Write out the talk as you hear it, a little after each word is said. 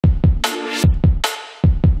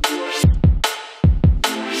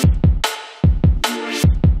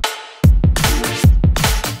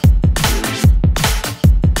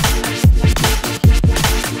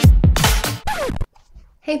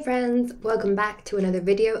friends, welcome back to another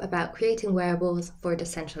video about creating wearables for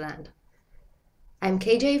Decentraland. I'm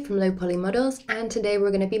KJ from LowPolyModels, and today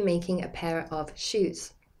we're going to be making a pair of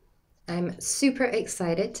shoes. I'm super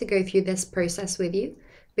excited to go through this process with you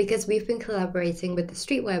because we've been collaborating with the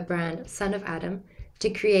streetwear brand Son of Adam to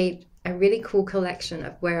create a really cool collection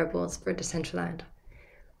of wearables for Decentraland.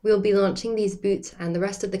 We'll be launching these boots and the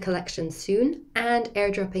rest of the collection soon and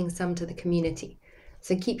airdropping some to the community,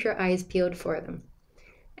 so keep your eyes peeled for them.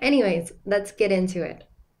 Anyways, let's get into it.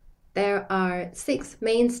 There are 6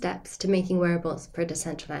 main steps to making wearables for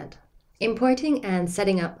Decentraland: importing and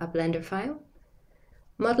setting up a Blender file,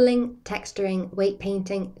 modeling, texturing, weight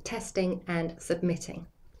painting, testing, and submitting.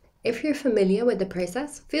 If you're familiar with the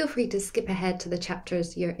process, feel free to skip ahead to the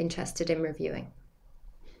chapters you're interested in reviewing.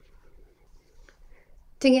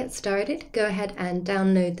 To get started, go ahead and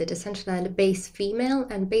download the Decentraland base female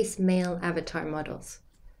and base male avatar models.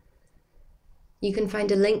 You can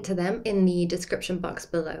find a link to them in the description box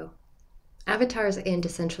below. Avatars in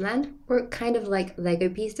Decentraland work kind of like Lego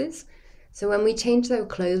pieces, so when we change their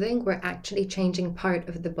clothing, we're actually changing part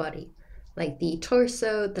of the body, like the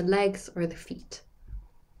torso, the legs, or the feet.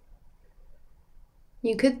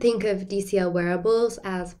 You could think of DCL wearables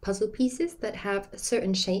as puzzle pieces that have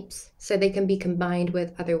certain shapes, so they can be combined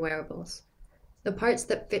with other wearables. The parts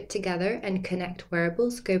that fit together and connect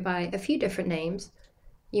wearables go by a few different names.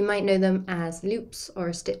 You might know them as loops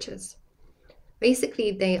or stitches.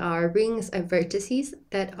 Basically, they are rings of vertices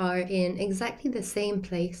that are in exactly the same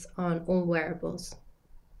place on all wearables.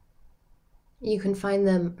 You can find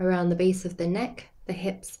them around the base of the neck, the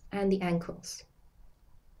hips, and the ankles.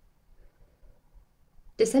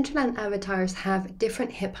 Decentraland avatars have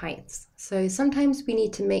different hip heights, so sometimes we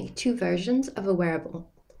need to make 2 versions of a wearable.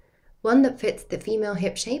 One that fits the female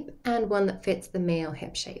hip shape and one that fits the male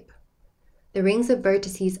hip shape. The rings of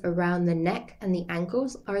vertices around the neck and the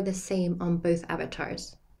ankles are the same on both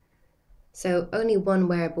avatars. So only one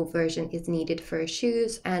wearable version is needed for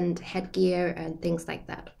shoes and headgear and things like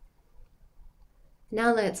that.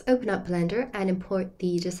 Now let's open up Blender and import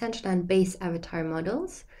the Decentraland base avatar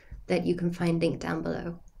models that you can find linked down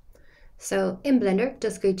below. So in Blender,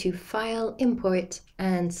 just go to File, Import,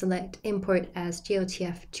 and select Import as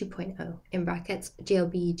GLTF 2.0, in brackets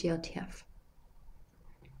GLB GLTF.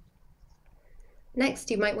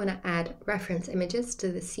 Next, you might want to add reference images to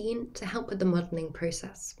the scene to help with the modeling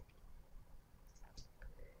process.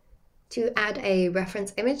 To add a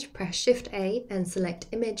reference image, press Shift-A and select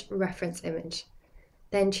Image Reference Image.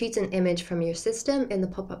 Then choose an image from your system in the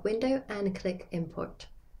pop-up window and click Import.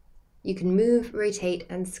 You can move, rotate,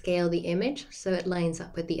 and scale the image so it lines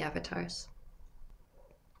up with the avatars.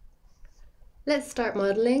 Let's start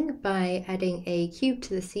modeling by adding a cube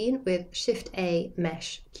to the scene with Shift-A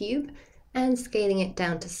Mesh Cube and scaling it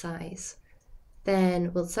down to size.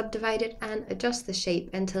 Then we'll subdivide it and adjust the shape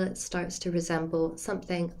until it starts to resemble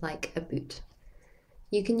something like a boot.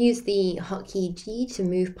 You can use the hotkey G to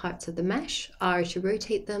move parts of the mesh, R to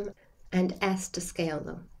rotate them, and S to scale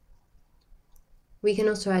them. We can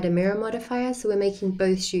also add a mirror modifier, so we're making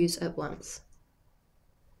both shoes at once.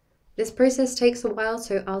 This process takes a while,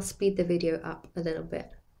 so I'll speed the video up a little bit.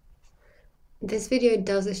 This video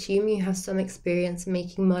does assume you have some experience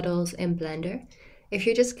making models in Blender. If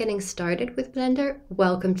you're just getting started with Blender,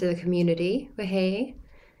 welcome to the community. Hey!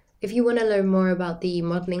 If you want to learn more about the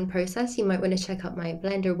modeling process, you might want to check out my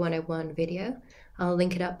Blender 101 video. I'll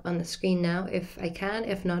link it up on the screen now if I can.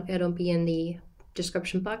 If not, it'll be in the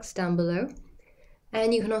description box down below.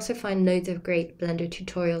 And you can also find loads of great Blender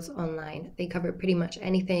tutorials online. They cover pretty much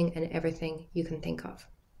anything and everything you can think of.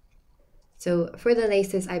 So for the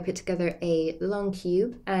laces, I put together a long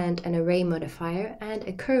cube and an array modifier and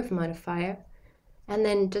a curve modifier, and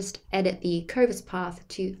then just edit the curves path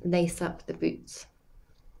to lace up the boots.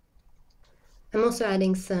 I'm also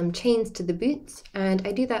adding some chains to the boots, and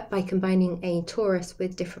I do that by combining a torus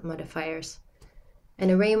with different modifiers. An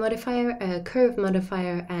array modifier, a curve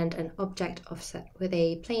modifier, and an object offset with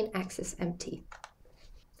a plain axis empty.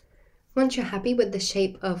 Once you're happy with the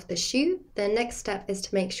shape of the shoe, the next step is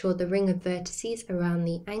to make sure the ring of vertices around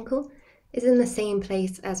the ankle is in the same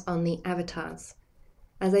place as on the avatars.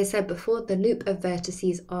 As I said before, the loop of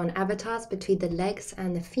vertices on avatars between the legs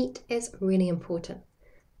and the feet is really important.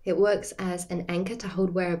 It works as an anchor to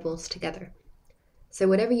hold wearables together. So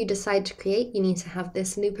whatever you decide to create, you need to have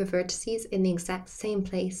this loop of vertices in the exact same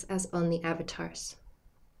place as on the avatars.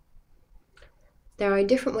 There are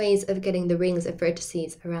different ways of getting the rings of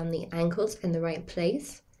vertices around the ankles in the right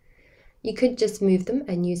place. You could just move them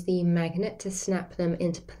and use the magnet to snap them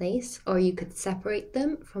into place, or you could separate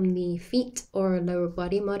them from the feet or lower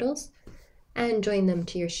body models and join them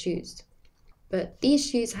to your shoes. But these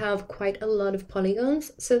shoes have quite a lot of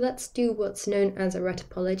polygons, so let's do what's known as a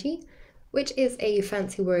retopology, which is a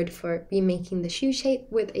fancy word for remaking the shoe shape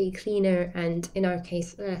with a cleaner and, in our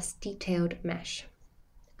case, less detailed mesh.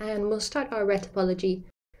 And we'll start our retopology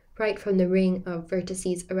right from the ring of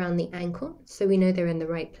vertices around the ankle, so we know they're in the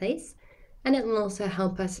right place, and it will also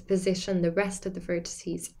help us position the rest of the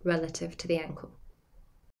vertices relative to the ankle.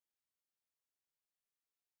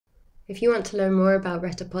 If you want to learn more about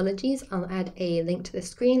retopologies, I'll add a link to the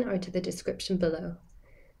screen or to the description below.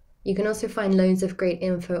 You can also find loads of great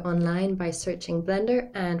info online by searching Blender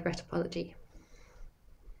and retopology.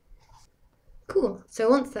 Cool, so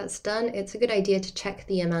once that's done, it's a good idea to check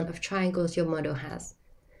the amount of triangles your model has.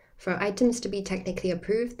 For items to be technically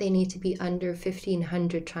approved, they need to be under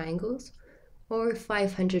 1500 triangles, or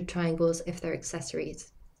 500 triangles if they're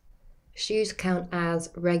accessories. Shoes count as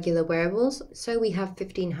regular wearables, so we have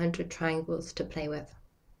 1500 triangles to play with.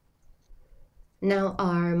 Now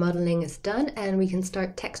our modeling is done and we can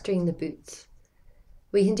start texturing the boots.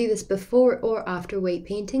 We can do this before or after weight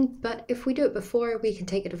painting, but if we do it before, we can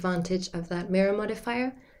take advantage of that mirror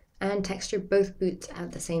modifier and texture both boots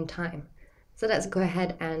at the same time. So let's go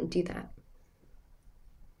ahead and do that.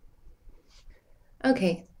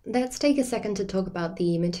 Okay, let's take a second to talk about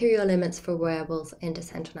the material limits for wearables in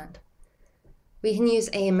Decentraland. We can use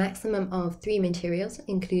a maximum of 3 materials,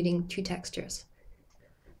 including 2 textures.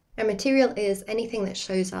 A material is anything that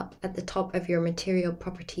shows up at the top of your Material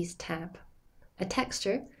Properties tab. A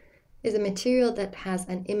texture is a material that has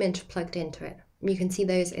an image plugged into it. You can see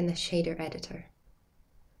those in the shader editor.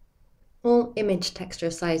 All image texture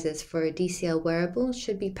sizes for DCL wearables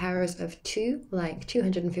should be powers of 2, like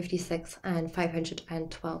 256 and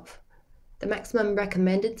 512. The maximum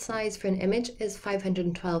recommended size for an image is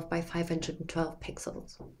 512 by 512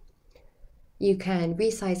 pixels. You can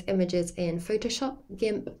resize images in Photoshop,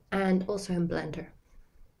 GIMP, and also in Blender.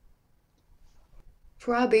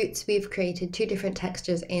 For our boots, we've created 2 different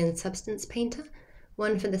textures in Substance Painter,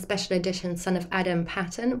 one for the special edition Son of Adam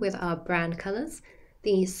pattern with our brand colors,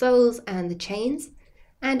 the soles and the chains,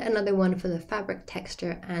 and another one for the fabric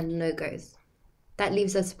texture and logos. That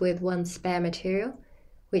leaves us with 1 spare material,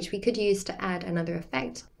 which we could use to add another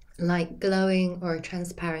effect, like glowing or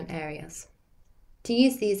transparent areas. To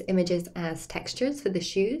use these images as textures for the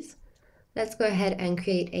shoes, let's go ahead and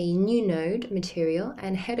create a new node material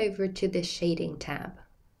and head over to the Shading tab.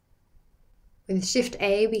 With Shift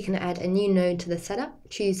A, we can add a new node to the setup,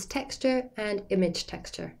 choose Texture and Image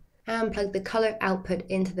Texture, and plug the color output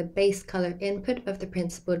into the base color input of the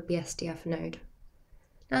principled BSDF node.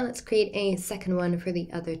 Now let's create a second one for the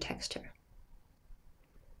other texture.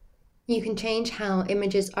 You can change how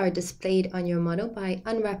images are displayed on your model by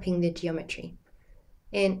unwrapping the geometry.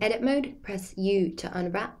 In edit mode, press U to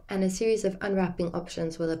unwrap, and a series of unwrapping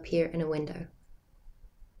options will appear in a window.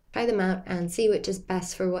 Try them out and see which is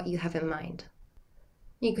best for what you have in mind.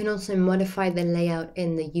 You can also modify the layout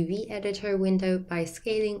in the UV editor window by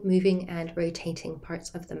scaling, moving, and rotating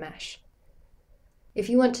parts of the mesh. If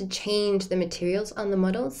you want to change the materials on the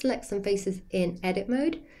model, select some faces in edit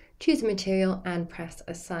mode, choose a material, and press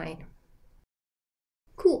Assign.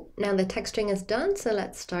 Cool, now the texturing is done, so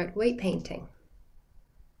let's start weight painting.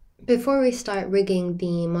 Before we start rigging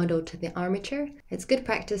the model to the armature, it's good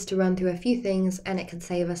practice to run through a few things, and it can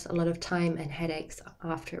save us a lot of time and headaches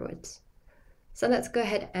afterwards. So let's go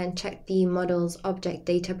ahead and check the model's object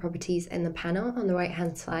data properties in the panel on the right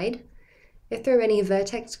hand side. If there are any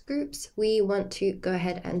vertex groups, we want to go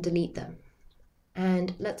ahead and delete them.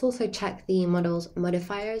 And let's also check the model's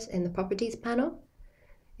modifiers in the properties panel.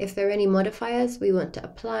 If there are any modifiers, we want to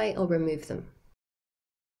apply or remove them.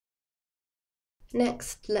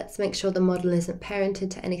 Next, let's make sure the model isn't parented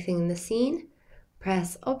to anything in the scene.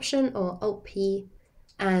 Press Option or Alt-P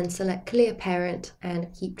and select Clear Parent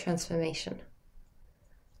and Keep Transformation.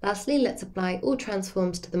 Lastly, let's apply all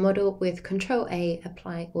transforms to the model with Ctrl-A,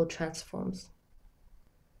 Apply All Transforms.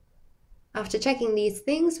 After checking these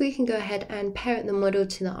things, we can go ahead and parent the model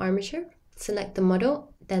to the armature. Select the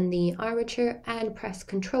model, then the armature, and press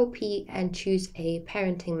Ctrl-P and choose a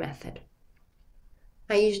parenting method.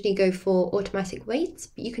 I usually go for automatic weights,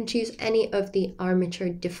 but you can choose any of the armature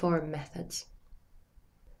deform methods.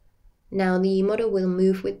 Now the model will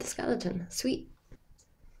move with the skeleton. Sweet.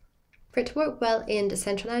 For it to work well in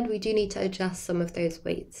Decentraland, we do need to adjust some of those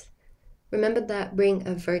weights. Remember that ring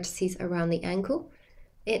of vertices around the ankle?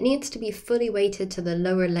 It needs to be fully weighted to the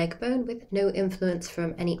lower leg bone with no influence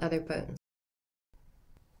from any other bones.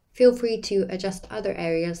 Feel free to adjust other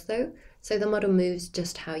areas though, so the model moves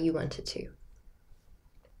just how you want it to.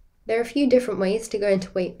 There are a few different ways to go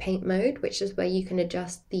into weight paint mode, which is where you can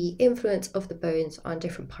adjust the influence of the bones on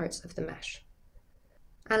different parts of the mesh.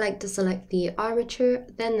 I like to select the armature,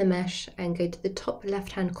 then the mesh, and go to the top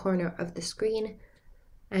left-hand corner of the screen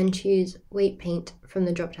and choose Weight Paint from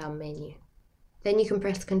the drop-down menu. Then you can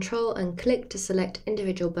press Ctrl and click to select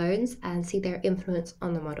individual bones and see their influence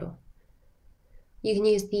on the model. You can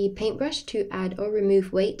use the paintbrush to add or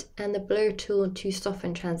remove weight and the blur tool to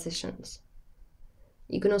soften transitions.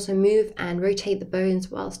 You can also move and rotate the bones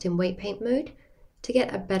whilst in weight paint mode to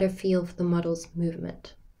get a better feel for the model's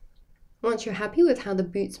movement. Once you're happy with how the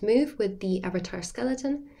boots move with the avatar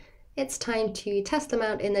skeleton, it's time to test them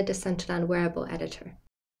out in the Decentraland wearable editor.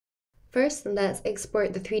 First, let's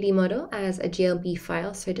export the 3D model as a GLB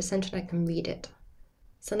file so Decentraland can read it.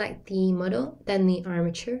 Select the model, then the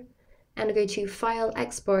armature, and go to File,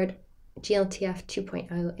 Export, GLTF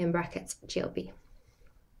 2.0 in brackets GLB.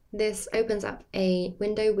 This opens up a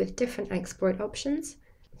window with different export options.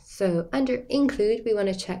 So under Include, we want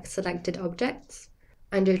to check Selected Objects.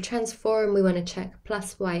 Under Transform, we want to check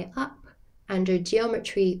 +Y up. Under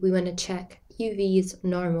Geometry, we want to check UVs,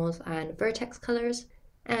 normals, and vertex colors.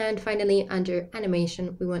 And finally, under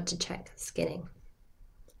Animation, we want to check Skinning.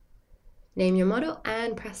 Name your model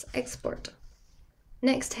and press Export.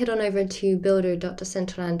 Next, head on over to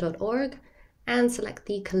builder.decentraland.org and select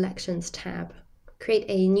the Collections tab. Create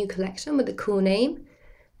a new collection with a cool name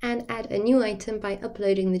and add a new item by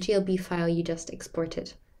uploading the GLB file you just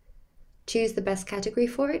exported. Choose the best category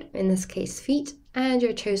for it, in this case feet, and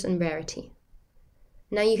your chosen rarity.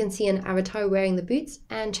 Now you can see an avatar wearing the boots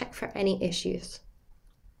and check for any issues.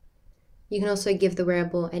 You can also give the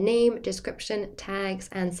wearable a name, description, tags,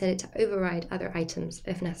 and set it to override other items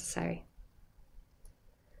if necessary.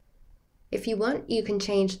 If you want, you can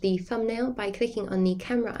change the thumbnail by clicking on the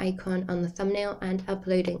camera icon on the thumbnail and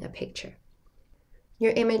uploading a picture.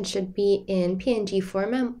 Your image should be in PNG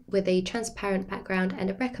format with a transparent background and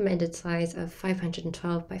a recommended size of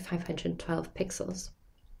 512 by 512 pixels.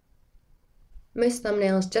 Most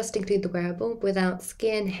thumbnails just include the wearable without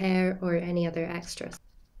skin, hair, or any other extras.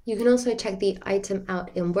 You can also check the item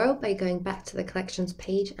out in World by going back to the Collections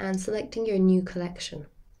page and selecting your new collection.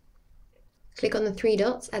 Click on the 3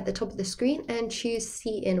 dots at the top of the screen and choose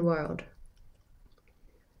See in World.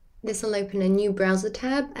 This will open a new browser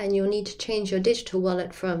tab and you'll need to change your digital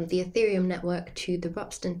wallet from the Ethereum network to the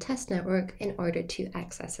Ropsten test network in order to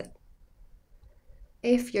access it.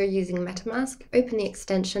 If you're using MetaMask, open the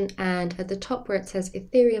extension and at the top where it says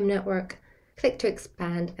Ethereum network, click to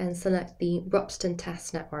expand and select the Ropsten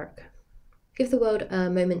test network. Give the world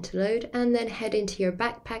a moment to load and then head into your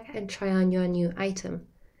backpack and try on your new item.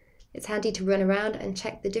 It's handy to run around and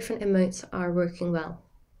check the different emotes are working well.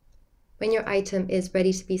 When your item is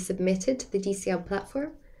ready to be submitted to the DCL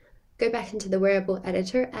platform, go back into the wearable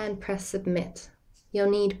editor and press Submit.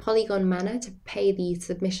 You'll need Polygon Mana to pay the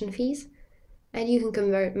submission fees, and you can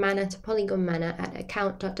convert Mana to Polygon Mana at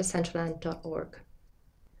account.decentraland.org.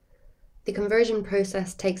 The conversion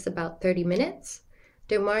process takes about 30 minutes.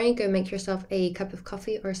 Don't worry, go make yourself a cup of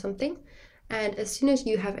coffee or something. And as soon as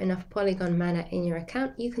you have enough Polygon Mana in your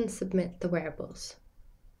account, you can submit the wearables.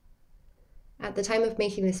 At the time of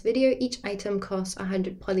making this video, each item costs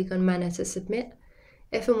 100 Polygon Mana to submit.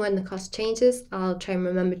 If and when the cost changes, I'll try and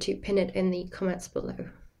remember to pin it in the comments below.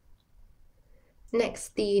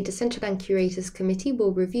 Next, the Decentraland Curators Committee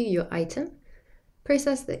will review your item, a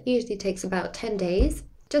process that usually takes about 10 days,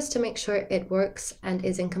 just to make sure it works and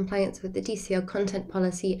is in compliance with the DCL content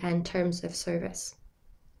policy and terms of service.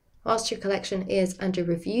 Whilst your collection is under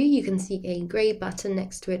review, you can see a grey button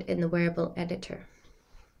next to it in the wearable editor.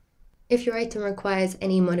 If your item requires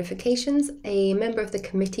any modifications, a member of the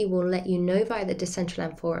committee will let you know via the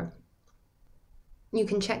Decentraland forum. You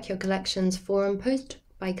can check your collection's forum post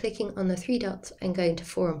by clicking on the 3 dots and going to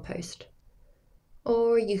Forum Post.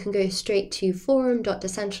 Or you can go straight to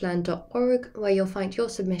forum.decentraland.org where you'll find your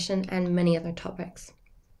submission and many other topics.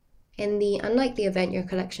 In the unlikely event your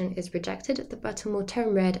collection is rejected, the button will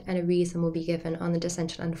turn red and a reason will be given on the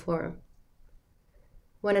Decentraland forum.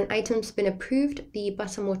 When an item's been approved, the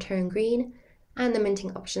button will turn green and the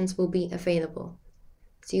minting options will be available.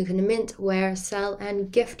 So you can mint, wear, sell,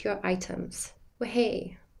 and gift your items.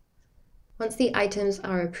 Wahey! Once the items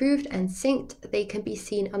are approved and synced, they can be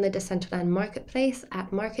seen on the Decentraland marketplace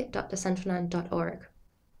at market.decentraland.org.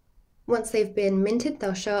 Once they've been minted,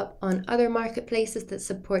 they'll show up on other marketplaces that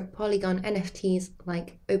support Polygon NFTs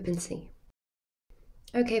like OpenSea.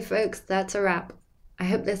 Okay folks, that's a wrap. I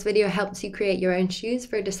hope this video helps you create your own shoes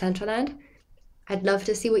for Decentraland. I'd love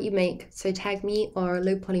to see what you make, so tag me or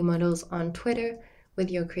LowPolyModels on Twitter with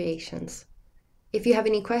your creations. If you have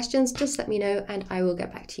any questions, just let me know and I will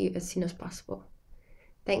get back to you as soon as possible.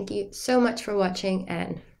 Thank you so much for watching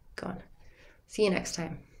and go on. See you next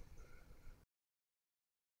time.